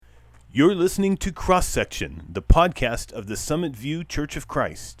You're listening to Cross Section, the podcast of the Summit View Church of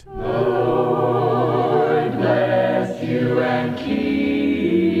Christ. Lord bless you and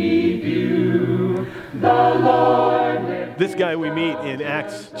keep you. The Lord. This guy we meet in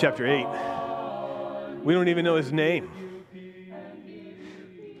Acts chapter 8, we don't even know his name.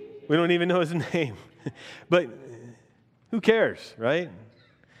 We don't even know his name. But who cares, right?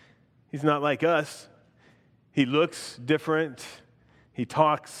 He's not like us. He looks different. He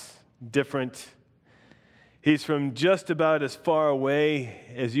talks different. He's from just about as far away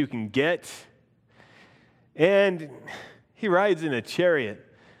as you can get. And he rides in a chariot.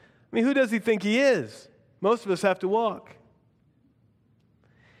 I mean, who does he think he is? Most of us have to walk.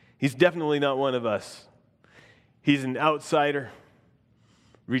 He's definitely not one of us. He's an outsider,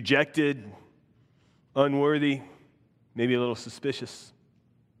 rejected, unworthy, maybe a little suspicious.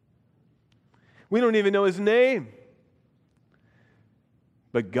 We don't even know his name.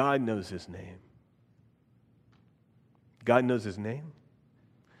 But God knows his name. God knows his name,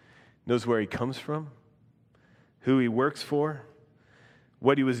 knows where he comes from, who he works for,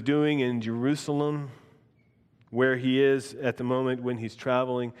 what he was doing in Jerusalem, where he is at the moment when he's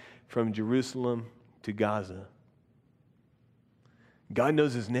traveling from Jerusalem to Gaza. God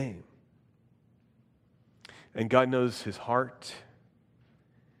knows his name. And God knows his heart.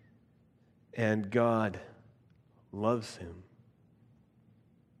 And God loves him.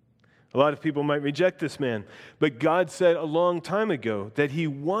 A lot of people might reject this man, but God said a long time ago that he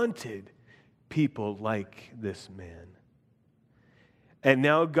wanted people like this man. And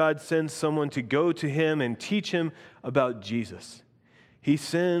now God sends someone to go to him and teach him about Jesus. He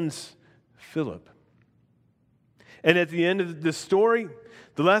sends Philip. And at the end of the story,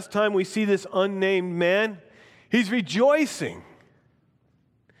 the last time we see this unnamed man, he's rejoicing.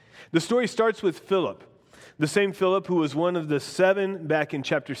 The story starts with Philip. The same Philip who was one of the 7 back in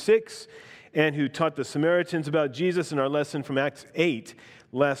chapter 6 and who taught the Samaritans about Jesus in our lesson from Acts 8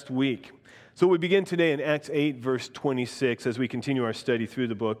 last week. So we begin today in Acts 8, verse 26, as we continue our study through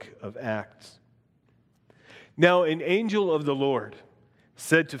the book of Acts. Now an angel of the Lord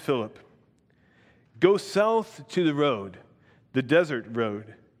said to Philip, "Go south to the road, the desert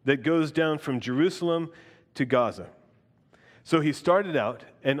road, that goes down from Jerusalem to Gaza." So he started out,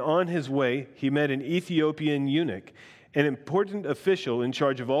 and on his way, he met an Ethiopian eunuch, an important official in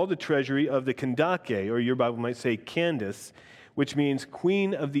charge of all the treasury of the Kandake, or your Bible might say Candace, which means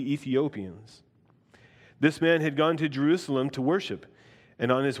Queen of the Ethiopians. This man had gone to Jerusalem to worship,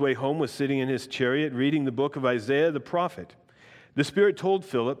 and on his way home was sitting in his chariot reading the book of Isaiah the prophet. The Spirit told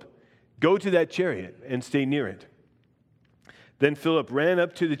Philip, "Go to that chariot and stay near it." Then Philip ran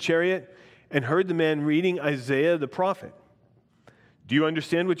up to the chariot and heard the man reading Isaiah the prophet. "Do you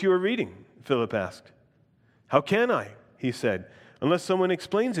understand what you are reading?" Philip asked. "How can I?" he said, "unless someone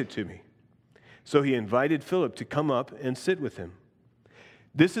explains it to me." So he invited Philip to come up and sit with him.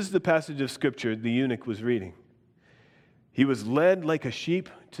 This is the passage of Scripture the eunuch was reading. "He was led like a sheep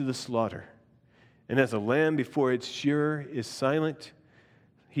to the slaughter, and as a lamb before its shearer is silent,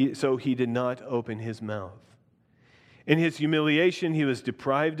 so he did not open his mouth. In his humiliation he was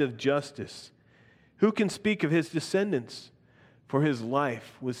deprived of justice. Who can speak of his descendants? For his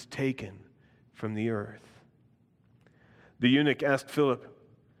life was taken from the earth." The eunuch asked Philip,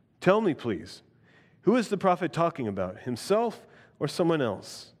 "Tell me, please, who is the prophet talking about, himself or someone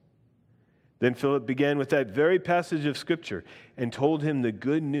else?" Then Philip began with that very passage of Scripture and told him the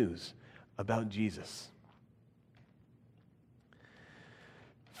good news about Jesus.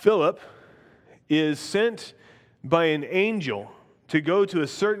 Philip is sent by an angel to go to a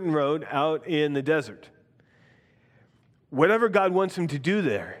certain road out in the desert. Whatever God wants him to do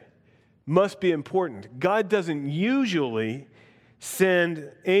there must be important. God doesn't usually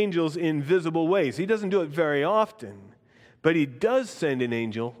send angels in visible ways. He doesn't do it very often, but he does send an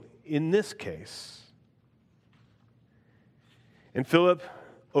angel in this case. And Philip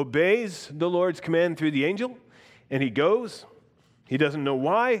obeys the Lord's command through the angel, and he goes. He doesn't know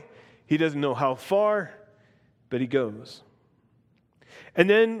why, he doesn't know how far, but he goes. And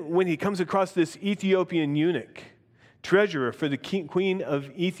then when he comes across this Ethiopian eunuch, treasurer for the Queen of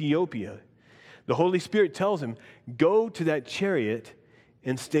Ethiopia, the Holy Spirit tells him, "Go to that chariot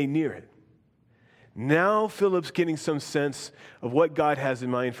and stay near it." Now Philip's getting some sense of what God has in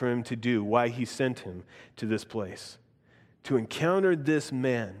mind for him to do, why he sent him to this place, to encounter this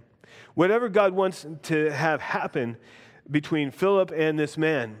man. Whatever God wants to have happen between Philip and this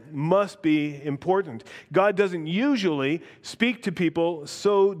man must be important. God doesn't usually speak to people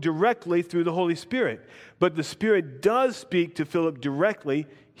so directly through the Holy Spirit, but the Spirit does speak to Philip directly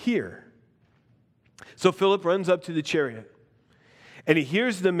here. So Philip runs up to the chariot, And he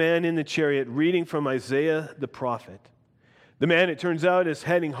hears the man in the chariot reading from Isaiah the prophet. The man, it turns out, is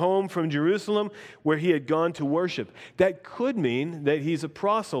heading home from Jerusalem where he had gone to worship. That could mean that he's a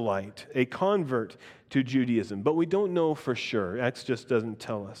proselyte, a convert to Judaism, but we don't know for sure. Acts just doesn't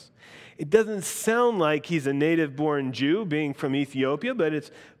tell us. It doesn't sound like he's a native-born Jew, being from Ethiopia, but it's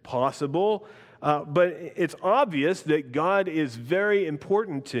possible. But it's obvious that God is very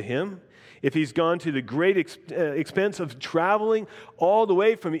important to him. If he's gone to the great expense of traveling all the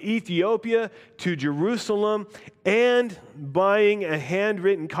way from Ethiopia to Jerusalem and buying a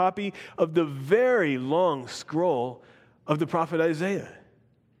handwritten copy of the very long scroll of the prophet Isaiah.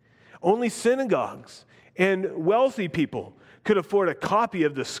 Only synagogues and wealthy people could afford a copy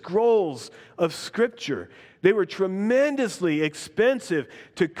of the scrolls of Scripture. They were tremendously expensive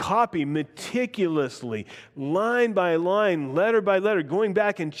to copy meticulously, line by line, letter by letter, going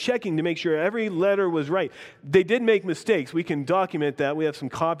back and checking to make sure every letter was right. They did make mistakes. We can document that. We have some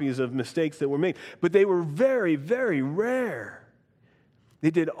copies of mistakes that were made. But they were very, very rare.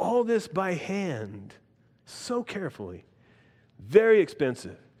 They did all this by hand, so carefully. Very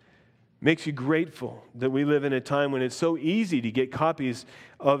expensive. Makes you grateful that we live in a time when it's so easy to get copies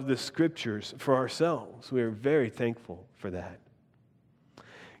of the Scriptures for ourselves. We are very thankful for that.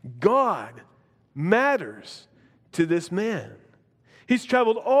 God matters to this man. He's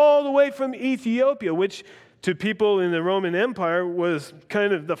traveled all the way from Ethiopia, which to people in the Roman Empire was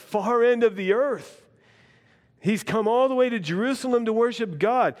kind of the far end of the earth. He's come all the way to Jerusalem to worship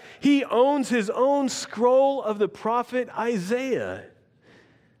God. He owns his own scroll of the prophet Isaiah.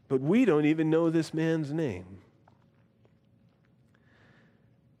 But we don't even know this man's name.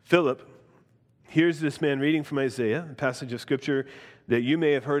 Philip hears this man reading from Isaiah, a passage of Scripture that you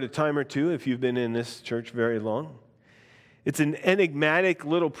may have heard a time or two if you've been in this church very long. It's an enigmatic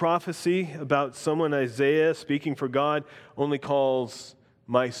little prophecy about someone Isaiah, speaking for God, only calls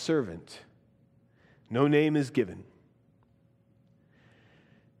my servant. No name is given.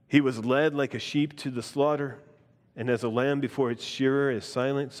 He was led like a sheep to the slaughter, and as a lamb before its shearer is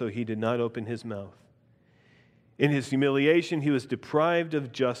silent, so he did not open his mouth. In his humiliation, he was deprived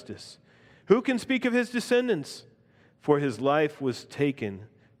of justice. Who can speak of his descendants? For his life was taken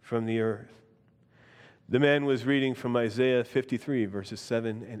from the earth. The man was reading from Isaiah 53, verses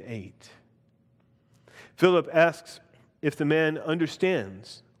 7 and 8. Philip asks if the man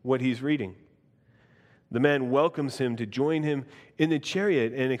understands what he's reading. The man welcomes him to join him in the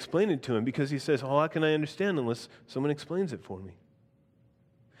chariot and explain it to him because he says, how can I understand unless someone explains it for me?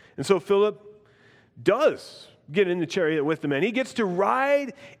 And so Philip does get in the chariot with the man. He gets to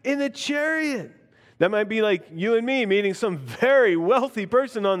ride in the chariot. That might be like you and me meeting some very wealthy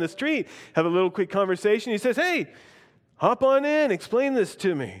person on the street, have a little quick conversation. He says, hey, hop on in, explain this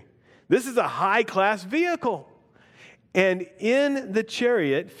to me. This is a high-class vehicle. And in the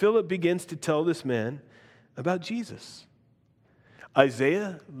chariot, Philip begins to tell this man about Jesus.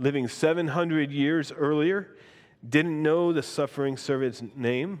 Isaiah, living 700 years earlier, didn't know the suffering servant's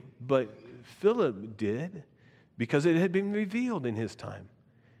name, but Philip did because it had been revealed in his time.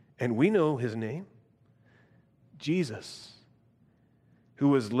 And we know his name, Jesus, who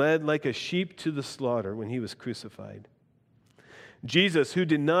was led like a sheep to the slaughter when he was crucified. Jesus, who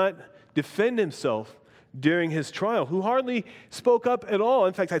did not defend himself during his trial, who hardly spoke up at all.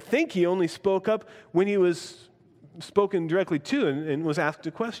 In fact, I think he only spoke up when he was spoken directly to and was asked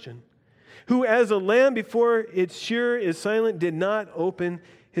a question. Who, as a lamb before its shearer is silent, did not open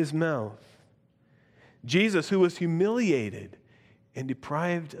his mouth. Jesus, who was humiliated and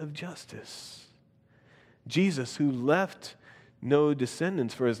deprived of justice. Jesus, who left no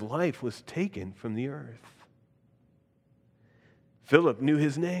descendants, for his life was taken from the earth. Philip knew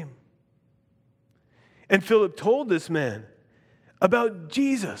his name. And Philip told this man about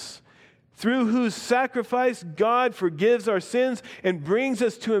Jesus, through whose sacrifice God forgives our sins and brings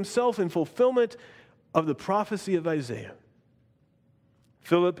us to himself in fulfillment of the prophecy of Isaiah.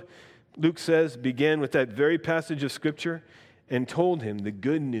 Philip, Luke says, began with that very passage of Scripture and told him the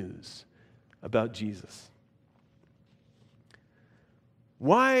good news about Jesus.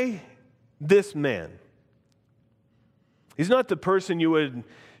 Why this man? He's not the person you would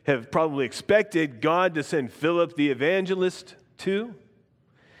have probably expected God to send Philip the evangelist to.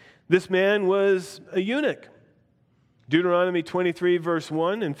 This man was a eunuch. Deuteronomy 23 verse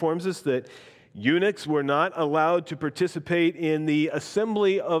 1 informs us that eunuchs were not allowed to participate in the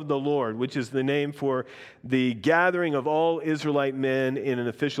assembly of the Lord, which is the name for the gathering of all Israelite men in an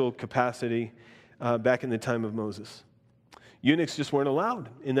official capacity back in the time of Moses. Eunuchs just weren't allowed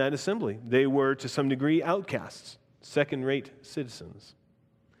in that assembly. They were, to some degree, outcasts, second-rate citizens.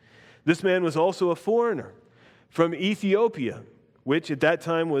 This man was also a foreigner from Ethiopia, which at that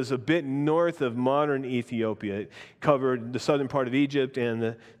time was a bit north of modern Ethiopia. It covered the southern part of Egypt and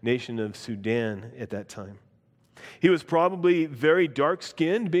the nation of Sudan at that time. He was probably very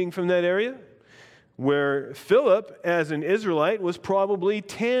dark-skinned, being from that area, where Philip, as an Israelite, was probably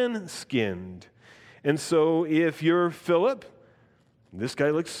tan-skinned. And so if you're Philip, this guy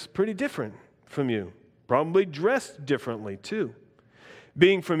looks pretty different from you, probably dressed differently too.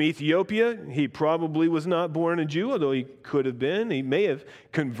 Being from Ethiopia, he probably was not born a Jew, although he could have been. He may have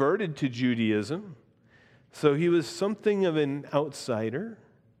converted to Judaism. So he was something of an outsider.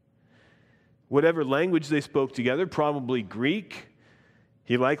 Whatever language they spoke together, probably Greek.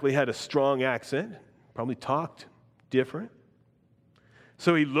 He likely had a strong accent, probably talked different.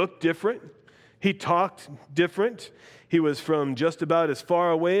 So he looked different. He talked different. He was from just about as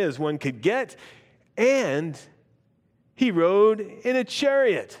far away as one could get. And he rode in a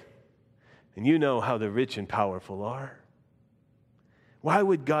chariot. And you know how the rich and powerful are. Why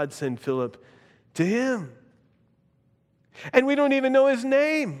would God send Philip to him? And we don't even know his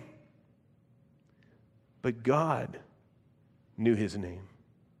name. But God knew his name.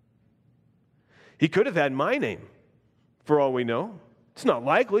 He could have had my name, for all we know. It's not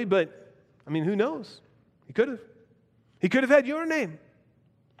likely, but, who knows? He could have. He could have had your name.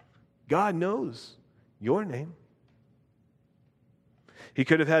 God knows your name. He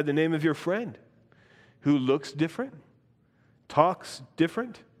could have had the name of your friend who looks different, talks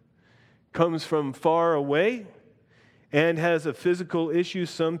different, comes from far away, and has a physical issue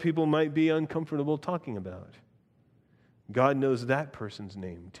some people might be uncomfortable talking about. God knows that person's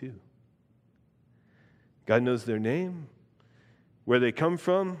name too. God knows their name, where they come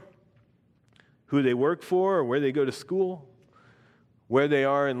from, who they work for, or where they go to school, where they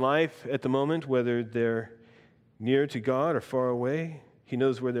are in life at the moment, whether they're near to God or far away. He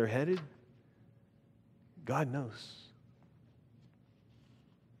knows where they're headed. God knows.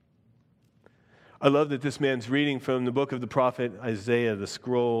 I love that this man's reading from the book of the prophet Isaiah, the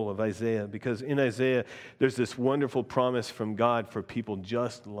scroll of Isaiah, because in Isaiah, there's this wonderful promise from God for people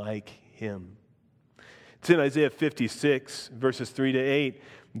just like him. It's in Isaiah 56, verses 3 to 8,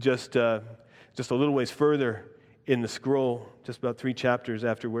 just a little ways further in the scroll, just about 3 chapters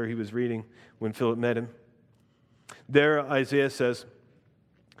after where he was reading when Philip met him. There, Isaiah says,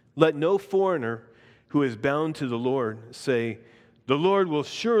 "Let no foreigner who is bound to the Lord say, 'The Lord will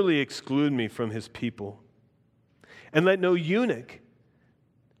surely exclude me from his people.' And let no eunuch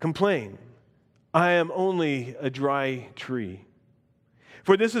complain, 'I am only a dry tree.'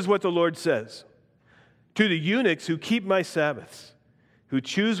 For this is what the Lord says, 'To the eunuchs who keep my Sabbaths, who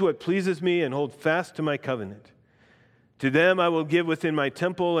choose what pleases me and hold fast to my covenant, to them I will give within my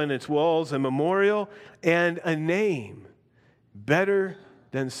temple and its walls a memorial and a name better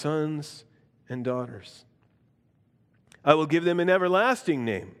than sons and daughters. I will give them an everlasting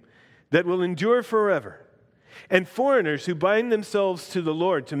name that will endure forever. And foreigners who bind themselves to the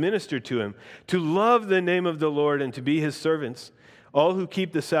Lord to minister to him, to love the name of the Lord and to be his servants, all who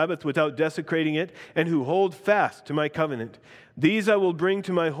keep the Sabbath without desecrating it and who hold fast to my covenant, these I will bring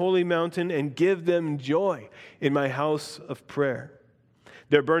to my holy mountain and give them joy in my house of prayer.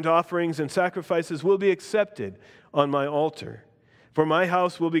 Their burnt offerings and sacrifices will be accepted on my altar, for my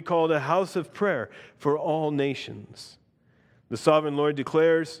house will be called a house of prayer for all nations. The sovereign Lord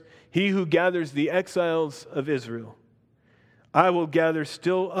declares, he who gathers the exiles of Israel, I will gather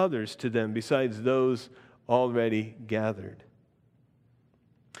still others to them besides those already gathered."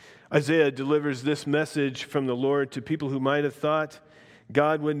 Isaiah delivers this message from the Lord to people who might have thought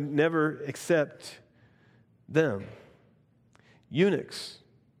God would never accept them. Eunuchs,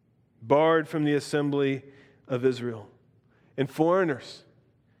 barred from the assembly of Israel, and foreigners,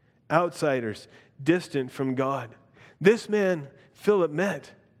 outsiders, distant from God. This man Philip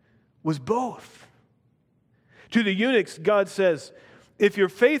met was both. To the eunuchs, God says, if you're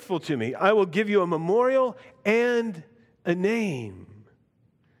faithful to me, I will give you a memorial and a name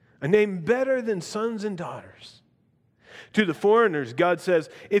better than sons and daughters. To the foreigners, God says,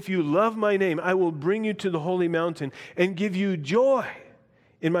 if you love my name, I will bring you to the holy mountain and give you joy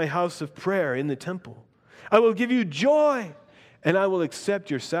in my house of prayer in the temple. I will give you joy, and I will accept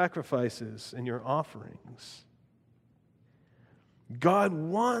your sacrifices and your offerings. God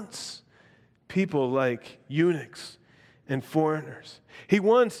wants people like eunuchs and foreigners. He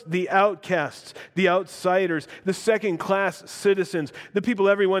wants the outcasts, the outsiders, the second-class citizens, the people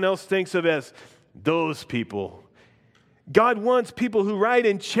everyone else thinks of as those people. God wants people who ride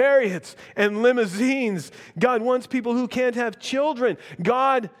in chariots and limousines. God wants people who can't have children.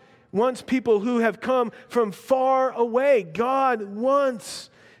 God wants people who have come from far away. God wants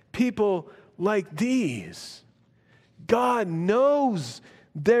people like these. God knows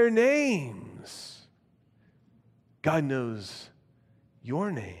their names. God knows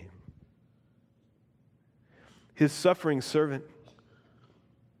your name. His suffering servant,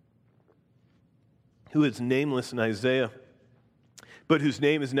 who is nameless in Isaiah, but whose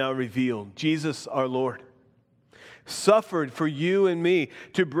name is now revealed, Jesus our Lord, suffered for you and me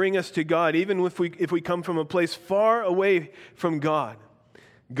to bring us to God, even if we come from a place far away from God.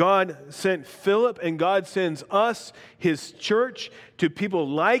 God sent Philip, and God sends us, his church, to people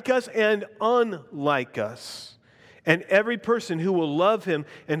like us and unlike us. And every person who will love him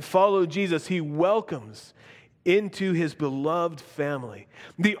and follow Jesus, he welcomes into his beloved family.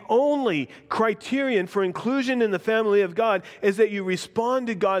 The only criterion for inclusion in the family of God is that you respond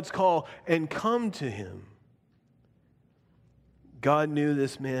to God's call and come to him. God knew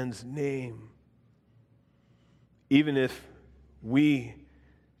this man's name, even if we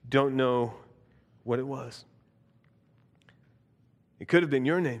don't know what it was. It could have been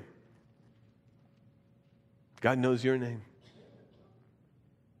your name. God knows your name.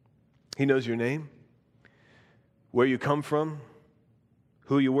 He knows your name, where you come from,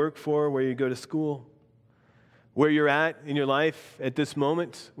 who you work for, where you go to school, where you're at in your life at this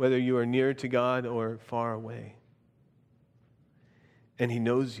moment, whether you are near to God or far away. And he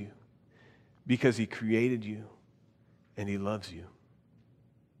knows you because he created you and he loves you.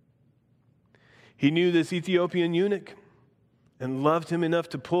 He knew this Ethiopian eunuch and loved him enough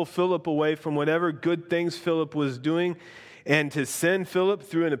to pull Philip away from whatever good things Philip was doing and to send Philip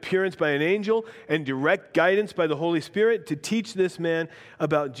through an appearance by an angel and direct guidance by the Holy Spirit to teach this man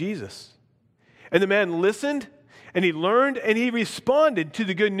about Jesus. And the man listened, and he learned, and he responded to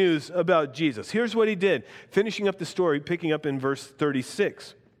the good news about Jesus. Here's what he did, finishing up the story, picking up in verse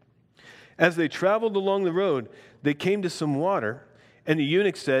 36. As they traveled along the road, they came to some water, and the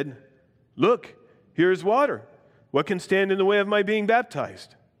eunuch said, "Look, here is water. What can stand in the way of my being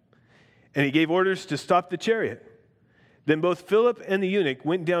baptized?" And he gave orders to stop the chariot. Then both Philip and the eunuch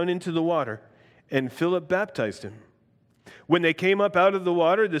went down into the water, and Philip baptized him. When they came up out of the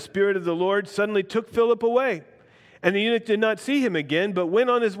water, the Spirit of the Lord suddenly took Philip away, and the eunuch did not see him again, but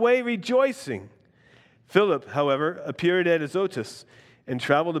went on his way rejoicing. Philip, however, appeared at Azotus and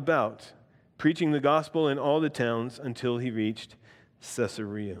traveled about, preaching the gospel in all the towns until he reached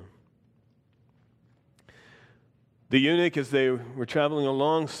Caesarea. The eunuch, as they were traveling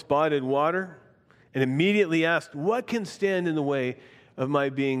along, spotted water and immediately asked, "What can stand in the way of my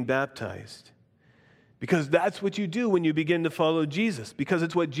being baptized?" Because that's what you do when you begin to follow Jesus, because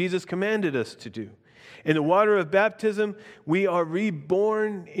it's what Jesus commanded us to do. In the water of baptism, we are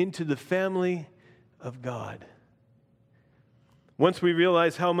reborn into the family of God. Once we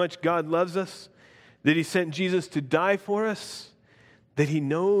realize how much God loves us, that he sent Jesus to die for us, that he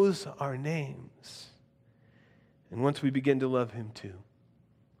knows our names, and once we begin to love him too,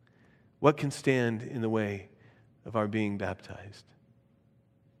 what can stand in the way of our being baptized?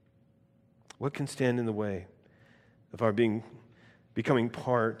 What can stand in the way of our becoming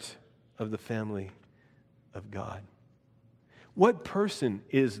part of the family of God? What person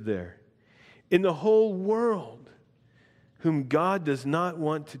is there in the whole world whom God does not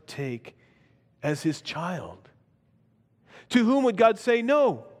want to take as his child? To whom would God say,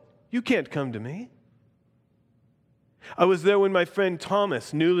 "No, you can't come to me"? I was there when my friend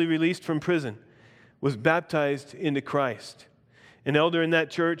Thomas, newly released from prison, was baptized into Christ. An elder in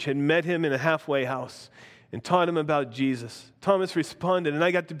that church had met him in a halfway house and taught him about Jesus. Thomas responded, and I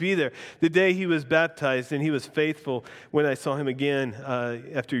got to be there the day he was baptized, and he was faithful when I saw him again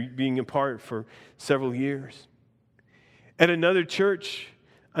after being apart for several years. At another church,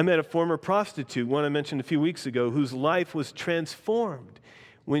 I met a former prostitute, one I mentioned a few weeks ago, whose life was transformed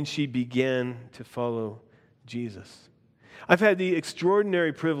when she began to follow Jesus. I've had the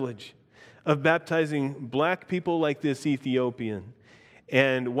extraordinary privilege of baptizing black people like this Ethiopian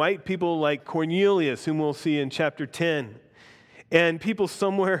and white people like Cornelius, whom we'll see in chapter 10, and people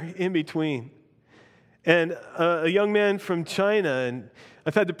somewhere in between. And a young man from China, and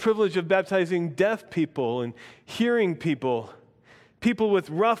I've had the privilege of baptizing deaf people and hearing people, people with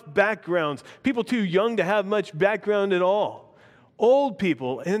rough backgrounds, people too young to have much background at all, old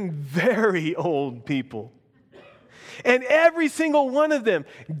people and very old people. And every single one of them,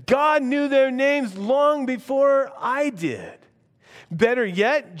 God knew their names long before I did. Better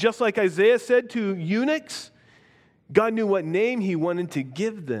yet, just like Isaiah said to eunuchs, God knew what name he wanted to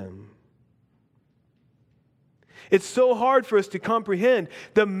give them. It's so hard for us to comprehend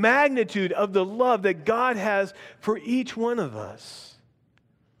the magnitude of the love that God has for each one of us,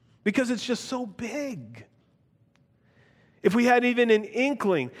 because it's just so big. if we had even an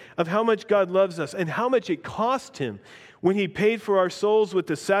inkling of how much God loves us and how much it cost him when he paid for our souls with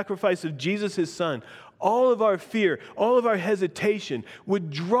the sacrifice of Jesus, his son, all of our fear, all of our hesitation would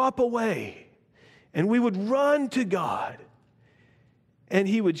drop away, and we would run to God, and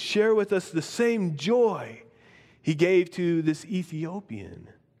he would share with us the same joy he gave to this Ethiopian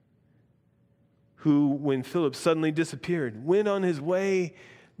who, when Philip suddenly disappeared, went on his way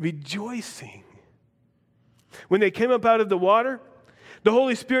rejoicing. When they came up out of the water, the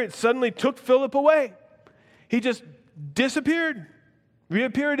Holy Spirit suddenly took Philip away. He just disappeared,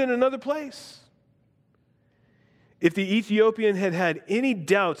 reappeared in another place. If the Ethiopian had had any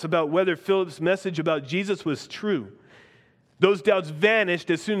doubts about whether Philip's message about Jesus was true, those doubts vanished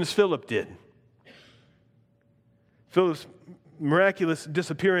as soon as Philip did. Philip's miraculous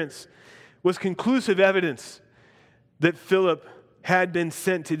disappearance was conclusive evidence that Philip had been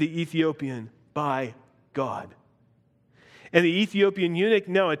sent to the Ethiopian by God. And the Ethiopian eunuch,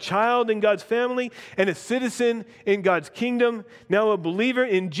 now a child in God's family and a citizen in God's kingdom, now a believer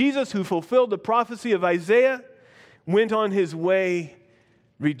in Jesus who fulfilled the prophecy of Isaiah, went on his way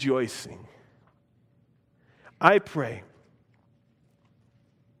rejoicing. I pray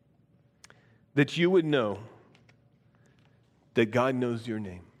that you would know that God knows your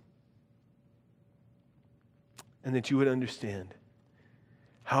name, and that you would understand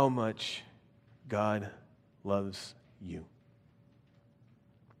how much God loves you,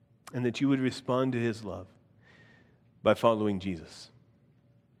 and that you would respond to his love by following Jesus.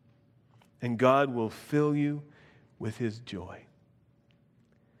 And God will fill you with his joy.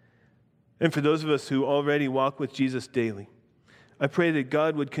 And for those of us who already walk with Jesus daily, I pray that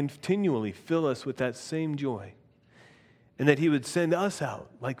God would continually fill us with that same joy, and that he would send us out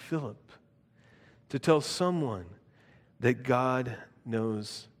like Philip to tell someone that God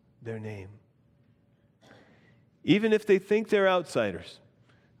knows their name. Even if they think they're outsiders,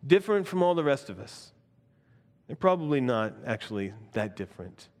 different from all the rest of us, they're probably not actually that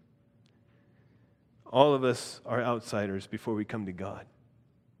different. All of us are outsiders before we come to God.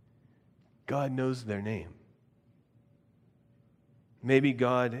 God knows their name. Maybe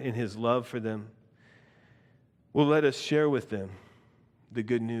God, in his love for them, will let us share with them the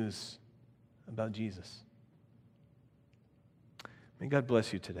good news about Jesus. May God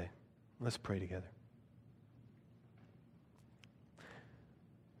bless you today. Let's pray together.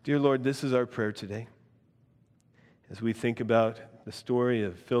 Dear Lord, this is our prayer today. As we think about the story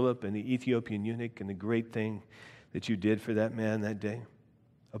of Philip and the Ethiopian eunuch and the great thing that you did for that man that day,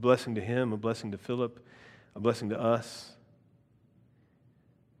 a blessing to him, a blessing to Philip, a blessing to us.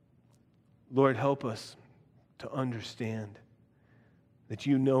 Lord, help us to understand that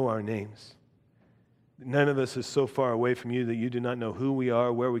you know our names. None of us is so far away from you that you do not know who we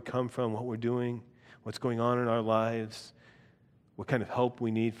are, where we come from, what we're doing, what's going on in our lives, what kind of help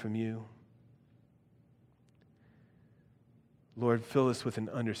we need from you. Lord, fill us with an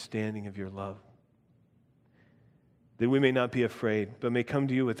understanding of your love, that we may not be afraid, but may come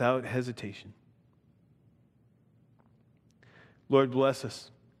to you without hesitation. Lord, bless us.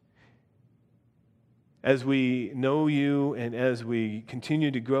 As we know you and as we continue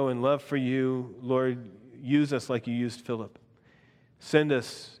to grow in love for you, Lord, use us like you used Philip. Send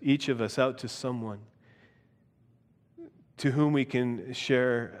us, each of us, out to someone to whom we can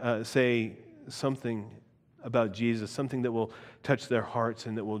share, say something about Jesus, something that will touch their hearts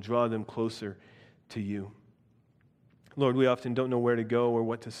and that will draw them closer to you. Lord, we often don't know where to go or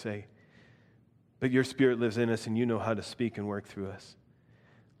what to say, but your Spirit lives in us and you know how to speak and work through us.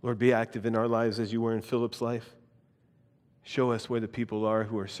 Lord, be active in our lives as you were in Philip's life. Show us where the people are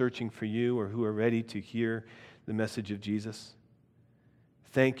who are searching for you or who are ready to hear the message of Jesus.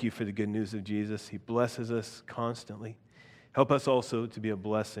 Thank you for the good news of Jesus. He blesses us constantly. Help us also to be a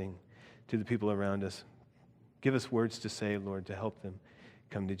blessing to the people around us. Give us words to say, Lord, to help them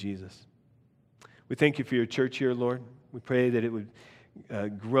come to Jesus. We thank you for your church here, Lord. We pray that it would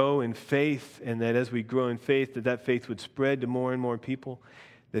grow in faith, and that as we grow in faith, that faith would spread to more and more people,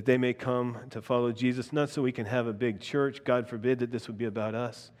 that they may come to follow Jesus, not so we can have a big church, God forbid that this would be about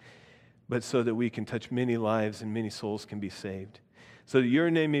us, but so that we can touch many lives and many souls can be saved. So that your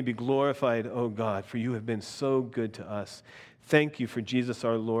name may be glorified, O God, for you have been so good to us. Thank you for Jesus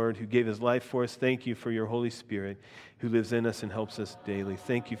our Lord, who gave his life for us. Thank you for your Holy Spirit, who lives in us and helps us daily.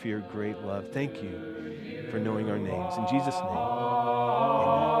 Thank you for your great love. Thank you for knowing our names. In Jesus' name,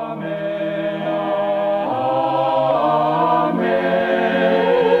 amen.